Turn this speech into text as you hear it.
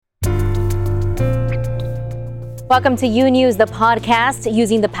Welcome to U News, the podcast,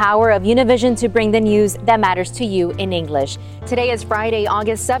 using the power of Univision to bring the news that matters to you in English. Today is Friday,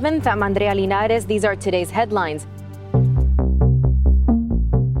 August 7th. I'm Andrea Linares. These are today's headlines.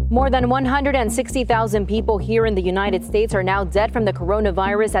 More than 160,000 people here in the United States are now dead from the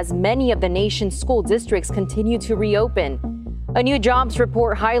coronavirus as many of the nation's school districts continue to reopen. A new jobs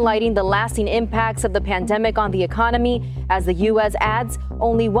report highlighting the lasting impacts of the pandemic on the economy as the U.S. adds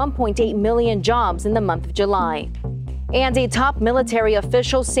only 1.8 million jobs in the month of July. And a top military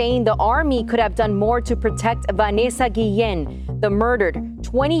official saying the Army could have done more to protect Vanessa Guillen, the murdered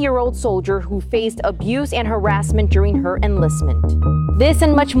 20-year-old soldier who faced abuse and harassment during her enlistment. This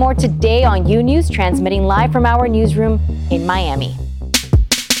and much more today on U News, transmitting live from our newsroom in Miami.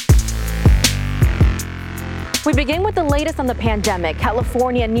 We begin with the latest on the pandemic.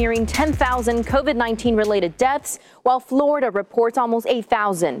 California nearing 10,000 COVID-19 related deaths, while Florida reports almost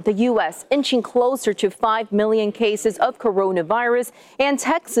 8,000. The U.S. inching closer to 5 million cases of coronavirus, and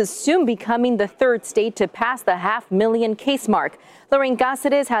Texas soon becoming the third state to pass the 500,000 case mark. Lorraine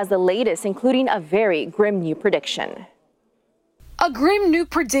Cáceres has the latest, including a very grim new prediction. A grim new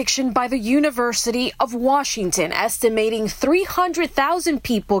prediction by the University of Washington, estimating 300,000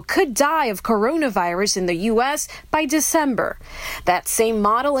 people could die of coronavirus in the U.S. by December. That same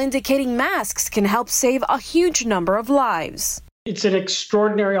model indicating masks can help save a huge number of lives. It's an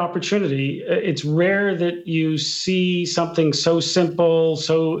extraordinary opportunity. It's rare that you see something so simple,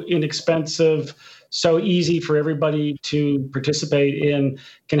 so inexpensive, so easy for everybody to participate in,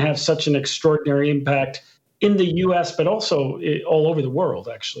 can have such an extraordinary impact in the U.S., but also all over the world,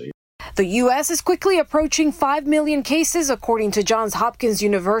 actually. The U.S. is quickly approaching 5 million cases, according to Johns Hopkins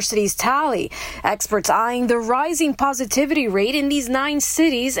University's tally. Experts eyeing the rising positivity rate in these 9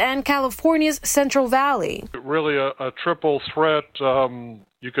 cities and California's Central Valley. Really a triple threat.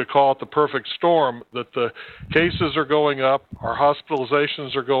 You could call it the perfect storm, that the cases are going up, our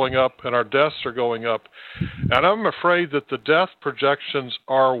hospitalizations are going up, and our deaths are going up. And I'm afraid that the death projections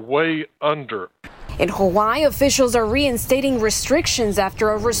are way under. In Hawaii, officials are reinstating restrictions after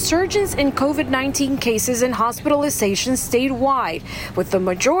a resurgence in COVID-19 cases and hospitalizations statewide, with the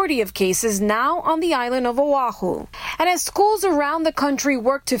majority of cases now on the island of Oahu. And as schools around the country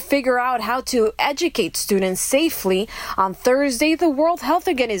work to figure out how to educate students safely, on Thursday, the World Health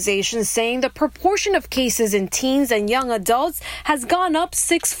Organization saying the proportion of cases in teens and young adults has gone up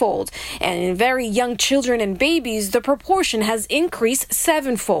 6-fold. And in very young children and babies, the proportion has increased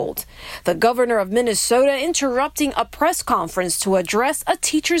 7-fold. The governor of Minnesota interrupting a press conference to address a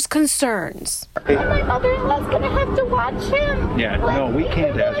teacher's concerns. My mother-in-law's going to have to watch him. Yeah, no, we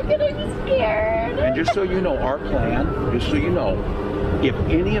can't ask. I'm going to be scared. And just so you know, our plan, just so you know, if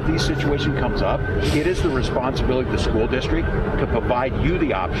any of these situations comes up, it is the responsibility of the school district to provide you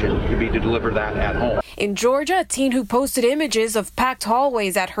the option to deliver that at home. In Georgia, a teen who posted images of packed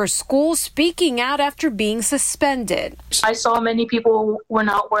hallways at her school speaking out after being suspended. I saw many people were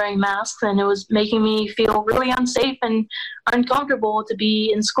not wearing masks, and it was making me feel really unsafe and uncomfortable to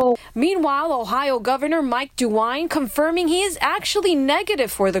be in school. Meanwhile, Ohio Governor Mike DeWine confirming he is actually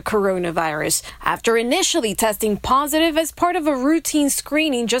negative for the coronavirus after initially testing positive as part of a routine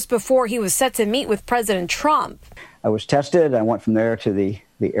screening just before he was set to meet with President Trump. I was tested. I went from there to the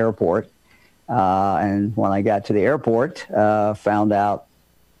airport. And when I got to the airport, found out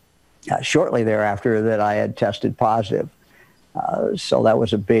shortly thereafter that I had tested positive. So that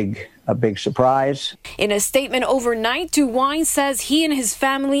was a big surprise. In a statement overnight, DeWine says he and his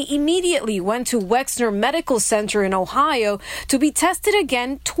family immediately went to Wexner Medical Center in Ohio to be tested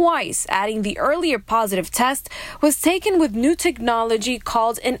again twice, adding the earlier positive test was taken with new technology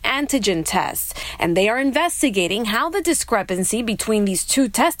called an antigen test. And they are investigating how the discrepancy between these two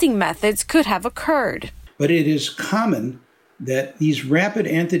testing methods could have occurred. But it is common that these rapid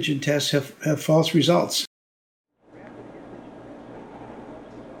antigen tests have false results.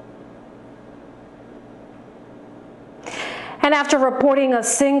 And after reporting a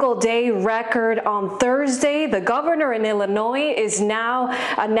single-day record on Thursday, the governor in Illinois is now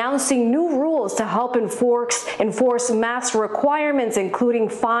announcing new rules to help enforce mask requirements, including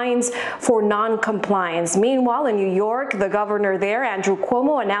fines for non-compliance. Meanwhile, in New York, the governor there, Andrew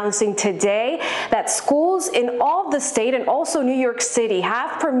Cuomo, announcing today that schools in all the state and also New York City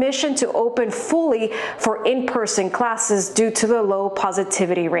have permission to open fully for in-person classes due to the low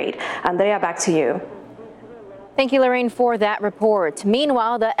positivity rate. Andrea, back to you. Thank you, Lorraine, for that report.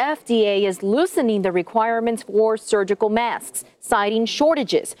 Meanwhile, the FDA is loosening the requirements for surgical masks, citing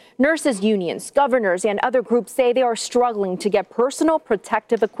shortages. Nurses unions, governors, and other groups say they are struggling to get personal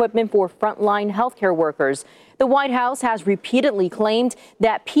protective equipment for frontline healthcare workers. The White House has repeatedly claimed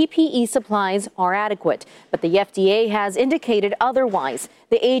that PPE supplies are adequate, but the FDA has indicated otherwise.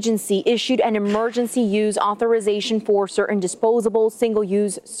 The agency issued an emergency use authorization for certain disposable,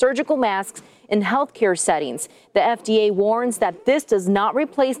 single-use surgical masks in healthcare settings. The FDA warns that this does not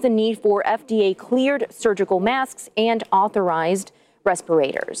replace the need for FDA-cleared surgical masks and authorized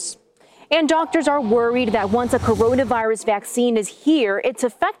respirators. And doctors are worried that once a coronavirus vaccine is here, its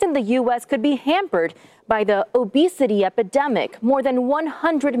effect in the U.S. could be hampered by the obesity epidemic. More than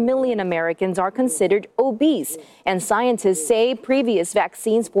 100 million Americans are considered obese, and scientists say previous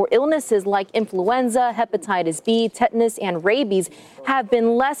vaccines for illnesses like influenza, hepatitis B, tetanus, and rabies have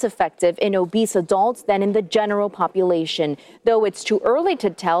been less effective in obese adults than in the general population. Though it's too early to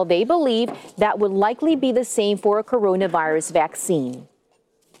tell, they believe that would likely be the same for a coronavirus vaccine.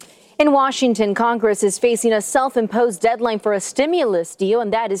 In Washington, Congress is facing a self-imposed deadline for a stimulus deal,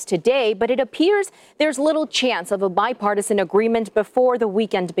 and that is today. But it appears there's little chance of a bipartisan agreement before the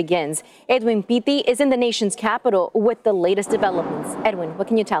weekend begins. Edwin Pitti is in the nation's capital with the latest developments. Edwin, what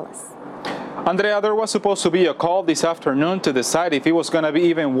can you tell us? Andrea, there was supposed to be a call this afternoon to decide if it was going to be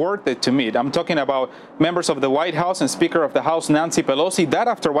even worth it to meet. I'm talking about members of the White House and Speaker of the House Nancy Pelosi. That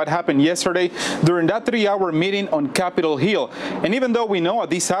after what happened yesterday during that 3-hour meeting on Capitol Hill. And even though we know at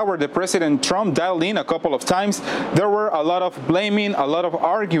this hour that President Trump dialed in a couple of times, there were a lot of blaming, a lot of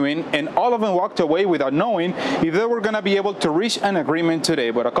arguing, and all of them walked away without knowing if they were going to be able to reach an agreement today.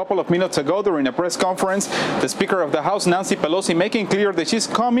 But a couple of minutes ago during a press conference, the Speaker of the House, Nancy Pelosi, making clear that she's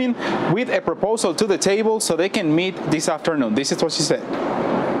coming with a proposal to the table so they can meet this afternoon. This is what she said.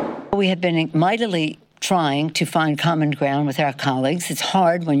 We have been mightily trying to find common ground with our colleagues. It's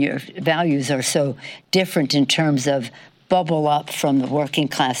hard when your values are so different in terms of bubble up from the working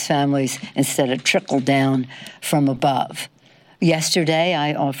class families instead of trickle down from above. Yesterday,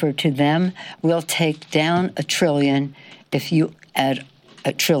 I offered to them, we'll take down $1 trillion if you add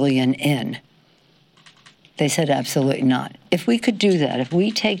 $1 trillion in. They said absolutely not. If we could do that, if we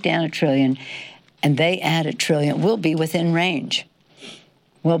take down $1 trillion and they add $1 trillion, we'll be within range.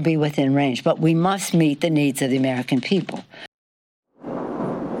 We'll be within range. But we must meet the needs of the American people.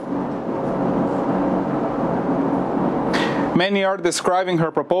 Many are describing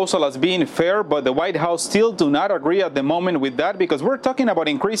her proposal as being fair, but the White House still do not agree at the moment with that because we're talking about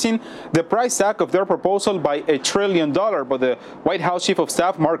increasing the price tag of their proposal by $1 trillion. But the White House Chief of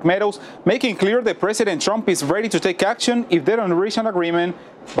Staff, Mark Meadows, making clear that President Trump is ready to take action if they don't reach an agreement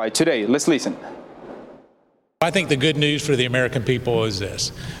by today. Let's listen. I think the good news for the American people is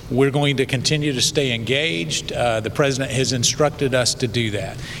this. We're going to continue to stay engaged. The president has instructed us to do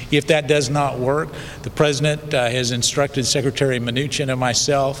that. If that does not work, the president has instructed Secretary Mnuchin and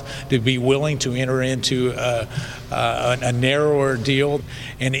myself to be willing to enter into a narrower deal.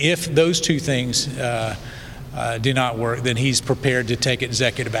 And if those two things do not work, then he's prepared to take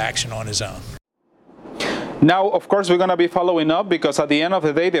executive action on his own. Now, of course, we're going to be following up because at the end of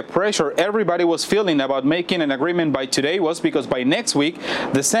the day, the pressure everybody was feeling about making an agreement by today was because by next week,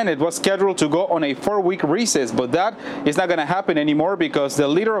 the Senate was scheduled to go on a 4-week recess. But that is not going to happen anymore because the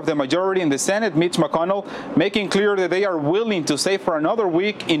leader of the majority in the Senate, Mitch McConnell, making clear that they are willing to stay for another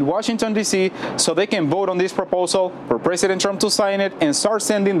week in Washington, D.C. so they can vote on this proposal for President Trump to sign it and start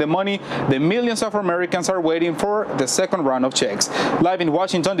sending the money the millions of Americans are waiting for the second round of checks. Live in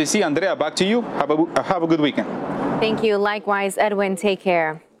Washington, D.C., Andrea, back to you. Have a good week. Thank you. Likewise, Edwin. Take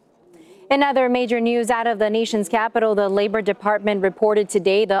care. In other major news out of the nation's capital, the Labor Department reported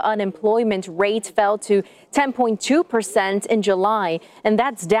today the unemployment rate fell to 10.2% in July, and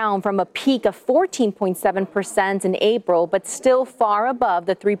that's down from a peak of 14.7% in April, but still far above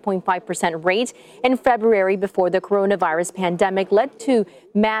the 3.5% rate in February before the coronavirus pandemic led to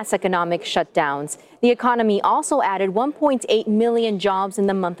mass economic shutdowns. The economy also added 1.8 million jobs in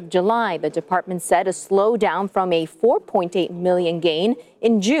the month of July. The department said a slowdown from a 4.8 million gain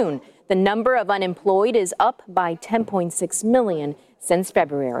in June. The number of unemployed is up by 10.6 million since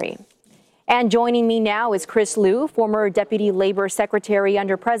February. And joining me now is Chris Liu, former Deputy Labor Secretary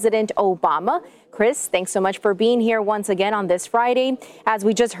under President Obama. Chris, thanks so much for being here once again on this Friday. As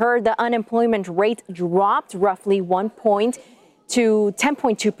we just heard, the unemployment rate dropped roughly 1 point to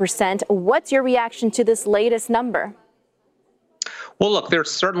 10.2%. What's your reaction to this latest number? Well, look, there's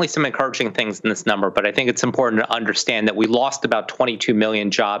certainly some encouraging things in this number, but I think it's important to understand that we lost about 22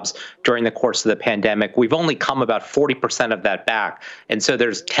 million jobs during the course of the pandemic. We've only come about 40% of that back. And so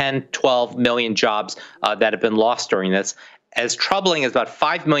there's 10, 12 million jobs that have been lost during this. As troubling as about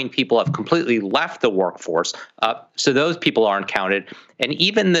 5 million people have completely left the workforce, so those people aren't counted. And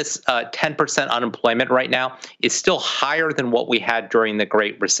even this 10% unemployment right now is still higher than what we had during the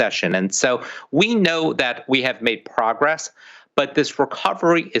Great Recession. And so we know that we have made progress, but this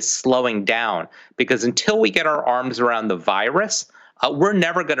recovery is slowing down because until we get our arms around the virus, we're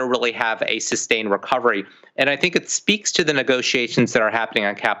never going to really have a sustained recovery. And I think it speaks to the negotiations that are happening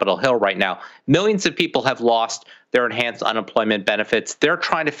on Capitol Hill right now. Millions of people have lost their enhanced unemployment benefits. They're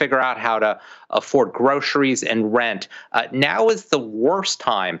trying to figure out how to afford groceries and rent. Now is the worst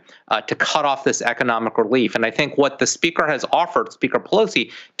time to cut off this economic relief. And I think what the Speaker has offered, Speaker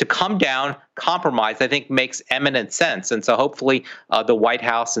Pelosi, to come down, compromise, I think makes eminent sense. And so hopefully the White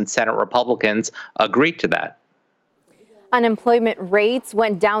House and Senate Republicans agree to that. Unemployment rates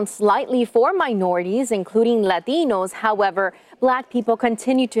went down slightly for minorities, including Latinos. However, Black people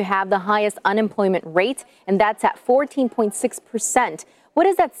continue to have the highest unemployment rate, and that's at 14.6%. What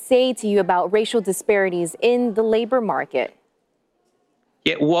does that say to you about racial disparities in the labor market?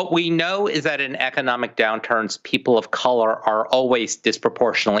 Yeah, what we know is that in economic downturns, people of color are always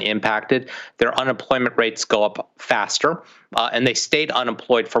disproportionately impacted. Their unemployment rates go up faster, and they stayed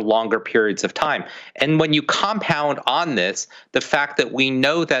unemployed for longer periods of time. And when you compound on this, the fact that we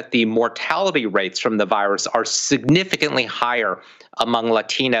know that the mortality rates from the virus are significantly higher among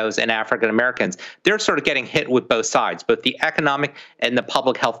Latinos and African Americans, they're sort of getting hit with both sides, both the economic and the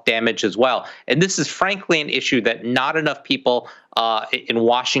public health damage as well. And this is frankly an issue that not enough people in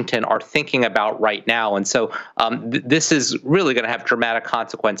Washington are thinking about right now. And so this is really going to have dramatic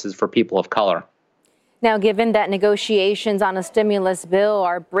consequences for people of color. Now, given that negotiations on a stimulus bill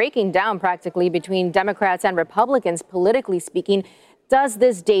are breaking down practically between Democrats and Republicans, politically speaking, does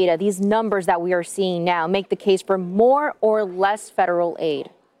this data, these numbers that we are seeing now, make the case for more or less federal aid?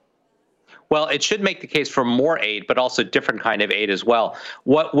 Well, it should make the case for more aid, but also different kind of aid as well.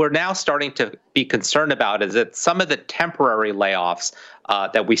 What we're now starting to be concerned about is that some of the temporary layoffs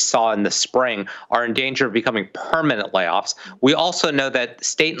that we saw in the spring are in danger of becoming permanent layoffs. We also know that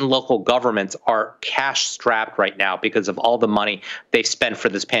state and local governments are cash strapped right now because of all the money they spent for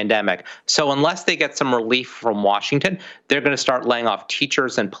this pandemic. So unless they get some relief from Washington, they're going to start laying off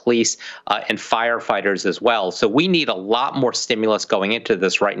teachers and police and firefighters as well. So we need a lot more stimulus going into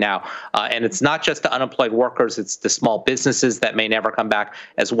this right now. And it's not just the unemployed workers, it's the small businesses that may never come back,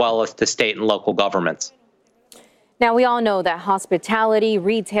 as well as the state and local governments. Now, we all know that hospitality,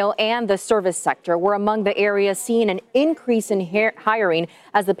 retail, and the service sector were among the areas seeing an increase in hiring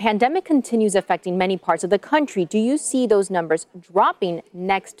as the pandemic continues affecting many parts of the country. Do you see those numbers dropping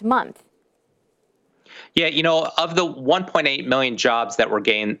next month? Yeah, you know, of the 1.8 million jobs that were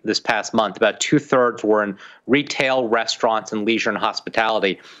gained this past month, about 2/3 were in retail, restaurants, and leisure and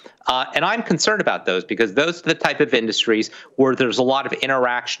hospitality. And I'm concerned about those because those are the type of industries where there's a lot of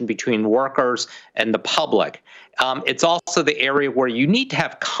interaction between workers and the public. It's also the area where you need to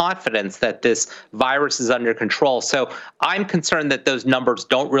have confidence that this virus is under control. So I'm concerned that those numbers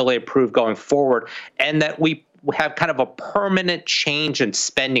don't really improve going forward and that we have kind of a permanent change in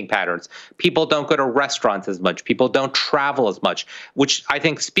spending patterns. People don't go to restaurants as much. People don't travel as much, which I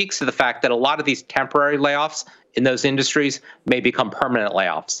think speaks to the fact that a lot of these temporary layoffs in those industries may become permanent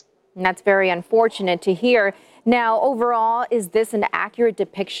layoffs. And that's very unfortunate to hear. Now, overall, is this an accurate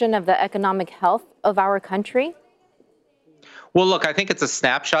depiction of the economic health of our country? Well, look, I think it's a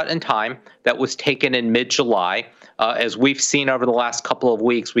snapshot in time that was taken in mid-July. As we've seen over the last couple of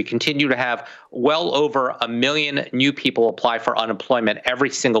weeks, we continue to have well over 1 million new people apply for unemployment every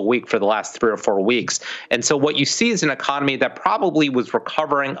single week for the last 3 or 4 weeks. And so what you see is an economy that probably was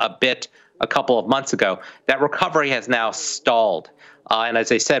recovering a bit a couple of months ago. That recovery has now stalled. And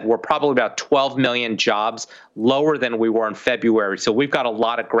as I said, we're probably about 12 million jobs lower than we were in February. So we've got a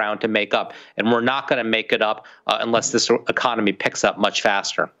lot of ground to make up, and we're not going to make it up unless this economy picks up much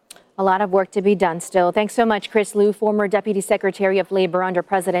faster. A lot of work to be done still. Thanks so much, Chris Liu, former Deputy Secretary of Labor under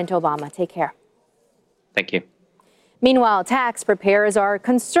President Obama. Take care. Thank you. Meanwhile, tax preparers are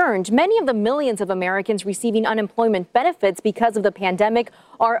concerned. Many of the millions of Americans receiving unemployment benefits because of the pandemic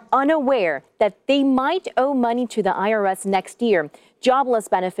are unaware that they might owe money to the IRS next year. Jobless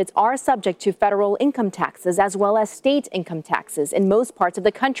benefits are subject to federal income taxes as well as state income taxes in most parts of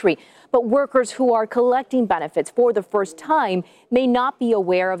the country. But workers who are collecting benefits for the first time may not be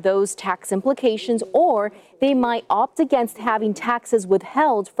aware of those tax implications, or they might opt against having taxes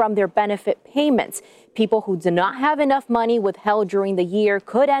withheld from their benefit payments. People who do not have enough money withheld during the year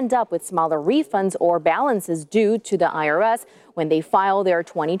could end up with smaller refunds or balances due to the IRS when they file their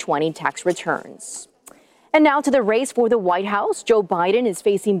 2020 tax returns. And now to the race for the White House. Joe Biden is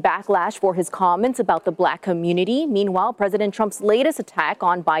facing backlash for his comments about the Black community. Meanwhile, President Trump's latest attack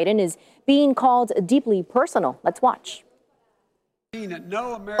on Biden is being called deeply personal. Let's watch.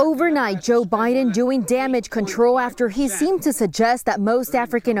 Overnight, Joe Biden doing damage control after he seemed to suggest that most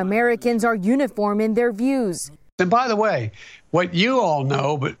African Americans are uniform in their views. And by the way, what you all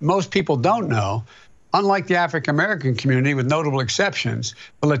know, but most people don't know, unlike the African American community, with notable exceptions,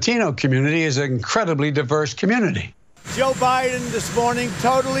 the Latino community is an incredibly diverse community. Joe Biden this morning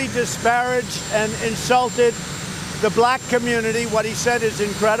totally disparaged and insulted the Black community. What he said is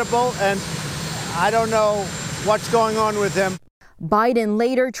incredible, and I don't know what's going on with him. Biden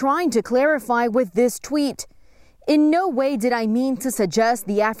later trying to clarify with this tweet. In no way did I mean to suggest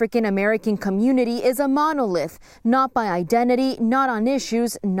the African American community is a monolith, not by identity, not on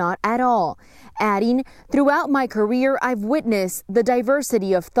issues, not at all. Adding, throughout my career, I've witnessed the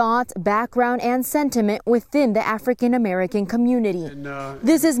diversity of thought, background, and sentiment within the African American community.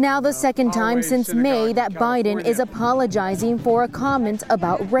 This is now the second time since May that Biden is apologizing for a comment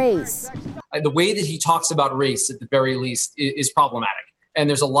about race. The way that he talks about race, at the very least, is problematic. And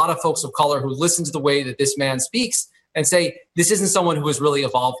there's a lot of folks of color who listen to the way that this man speaks and say, this isn't someone who has really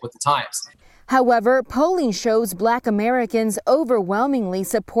evolved with the times. However, polling shows Black Americans overwhelmingly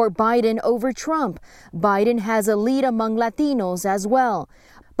support Biden over Trump. Biden has a lead among Latinos as well.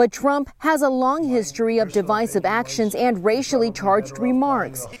 But Trump has a long history of divisive actions and racially charged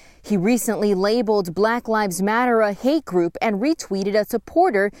remarks. He recently labeled Black Lives Matter a hate group and retweeted a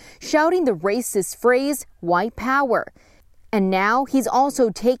supporter shouting the racist phrase, white power. And now he's also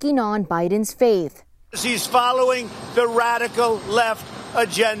taking on Biden's faith. He's following the radical left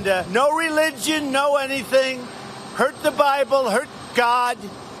agenda. No religion, no anything. Hurt the Bible, hurt God.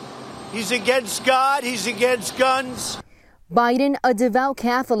 He's against God, he's against guns. Biden, a devout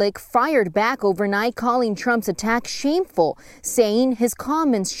Catholic, fired back overnight, calling Trump's attack shameful, saying his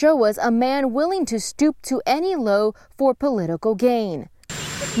comments show us a man willing to stoop to any low for political gain.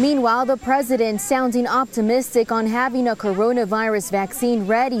 Meanwhile, the president sounding optimistic on having a coronavirus vaccine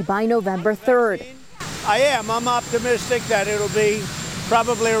ready by November 3rd. I'm optimistic that it'll be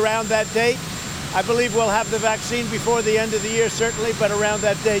probably around that date. I believe we'll have the vaccine before the end of the year, certainly, but around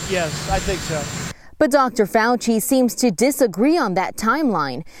that date, yes, I think so. But Dr. Fauci seems to disagree on that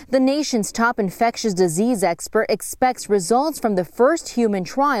timeline. The nation's top infectious disease expert expects results from the first human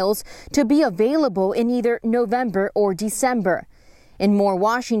trials to be available in either November or December. In more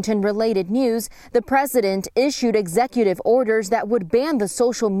Washington-related news, the president issued executive orders that would ban the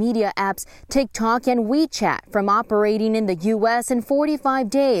social media apps TikTok and WeChat from operating in the U.S. in 45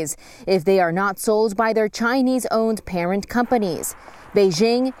 days if they are not sold by their Chinese-owned parent companies.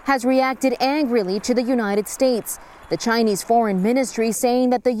 Beijing has reacted angrily to the United States. The Chinese Foreign Ministry saying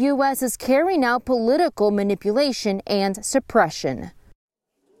that the U.S. is carrying out political manipulation and suppression.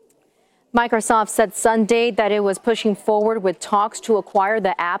 Microsoft said Sunday that it was pushing forward with talks to acquire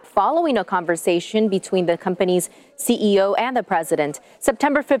the app following a conversation between the company's CEO and the president.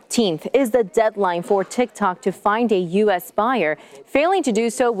 September 15th is the deadline for TikTok to find a U.S. buyer. Failing to do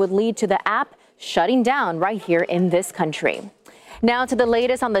so would lead to the app shutting down right here in this country. Now to the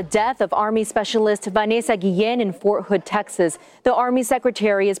latest on the death of Army Specialist Vanessa Guillen in Fort Hood, Texas. The Army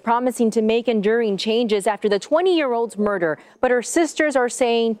Secretary is promising to make enduring changes after the 20-year-old's murder, but her sisters are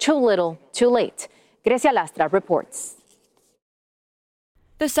saying too little, too late. Grecia Lastra reports.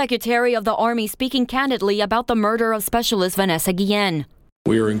 The Secretary of the Army speaking candidly about the murder of Specialist Vanessa Guillen.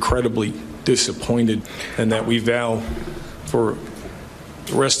 We are incredibly disappointed, and that we vow for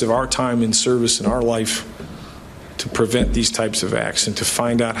the rest of our time in service in our life to prevent these types of acts and to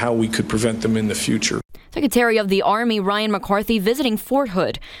find out how we could prevent them in the future. Secretary of the Army Ryan McCarthy visiting Fort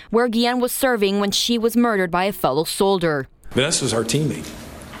Hood, where Guillen was serving when she was murdered by a fellow soldier. Vanessa's our teammate,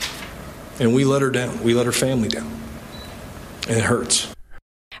 and we let her down. We let her family down, and it hurts.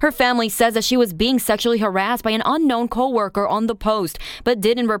 Her family says that she was being sexually harassed by an unknown co-worker on the post, but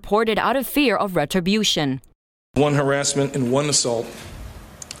didn't report it out of fear of retribution. One harassment and one assault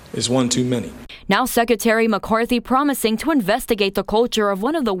is one too many. Now Secretary McCarthy promising to investigate the culture of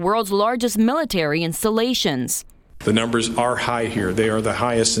one of the world's largest military installations. The numbers are high here. They are the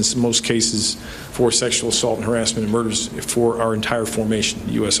highest in most cases for sexual assault and harassment and murders for our entire formation,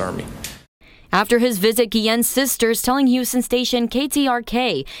 the U.S. Army. After his visit, Guillen's sister's telling Houston station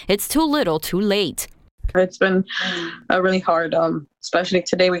KTRK it's too little too late. It's been really hard, especially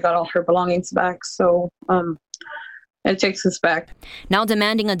today we got all her belongings back, so it takes us back. Now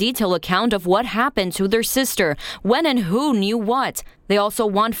demanding a detailed account of what happened to their sister, when and who knew what. They also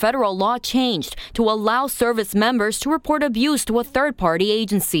want federal law changed to allow service members to report abuse to a third-party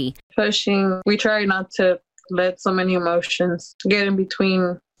agency. Pushing, we try not to let so many emotions get in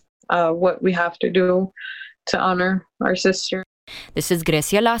between what we have to do to honor our sister. This is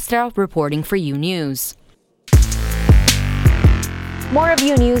Grecia Lastra reporting for U News. More of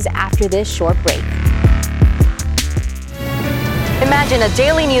U News after this short break. Imagine a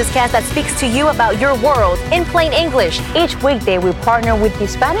daily newscast that speaks to you about your world in plain English. Each weekday, we partner with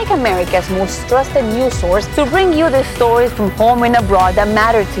Hispanic America's most trusted news source to bring you the stories from home and abroad that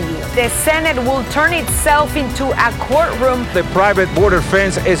matter to you. The Senate will turn itself into a courtroom. The private border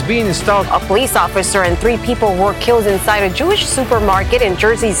fence is being installed. A police officer and 3 people were killed inside a Jewish supermarket in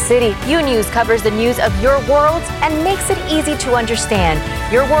Jersey City. U News covers the news of your world and makes it easy to understand.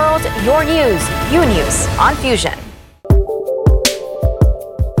 Your world, your news. U News on Fusion.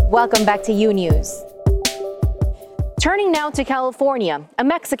 Welcome back to U News. Turning now to California, a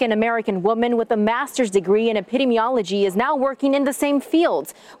Mexican-American woman with a master's degree in epidemiology is now working in the same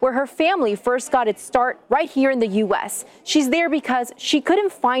field where her family first got its start right here in the U.S. She's there because she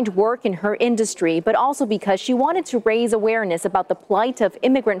couldn't find work in her industry, but also because she wanted to raise awareness about the plight of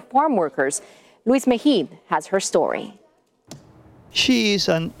immigrant farm workers. Luis Mejid has her story. She is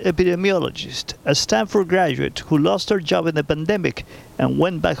an epidemiologist, a Stanford graduate who lost her job in the pandemic and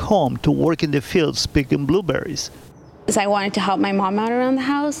went back home to work in the fields picking blueberries. I wanted to help my mom out around the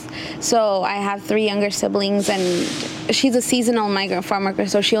house. So I have 3 younger siblings, and she's a seasonal migrant farm worker,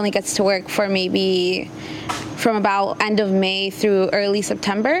 so she only gets to work for maybe from about end of May through early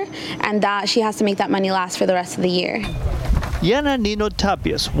September, and that she has to make that money last for the rest of the year. Yana Nino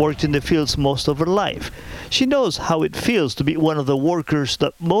Tapias worked in the fields most of her life. She knows how it feels to be one of the workers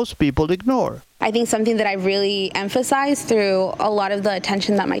that most people ignore. I think something that I really emphasize through a lot of the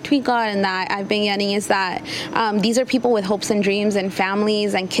attention that my tweet got and that I've been getting is that these are people with hopes and dreams and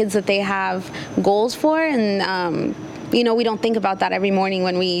families and kids that they have goals for. And, we don't think about that every morning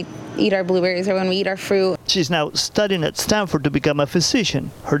when we eat our blueberries or when we eat our fruit. She's now studying at Stanford to become a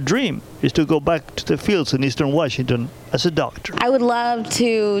physician. Her dream is to go back to the fields in Eastern Washington as a doctor. I would love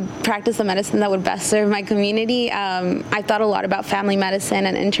to practice the medicine that would best serve my community. I thought a lot about family medicine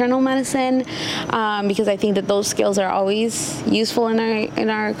and internal medicine because I think that those skills are always useful in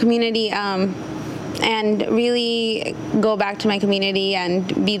our community. And really go back to my community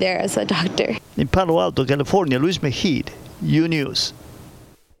and be there as a doctor. In Palo Alto, California, Luis Mejid, U News.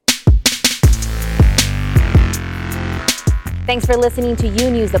 Thanks for listening to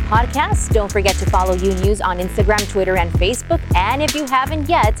U News, the podcast. Don't forget to follow U News on Instagram, Twitter, and Facebook. And if you haven't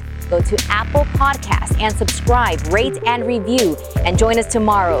yet, go to Apple Podcasts and subscribe, rate, and review. And join us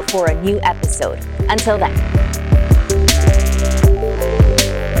tomorrow for a new episode. Until then.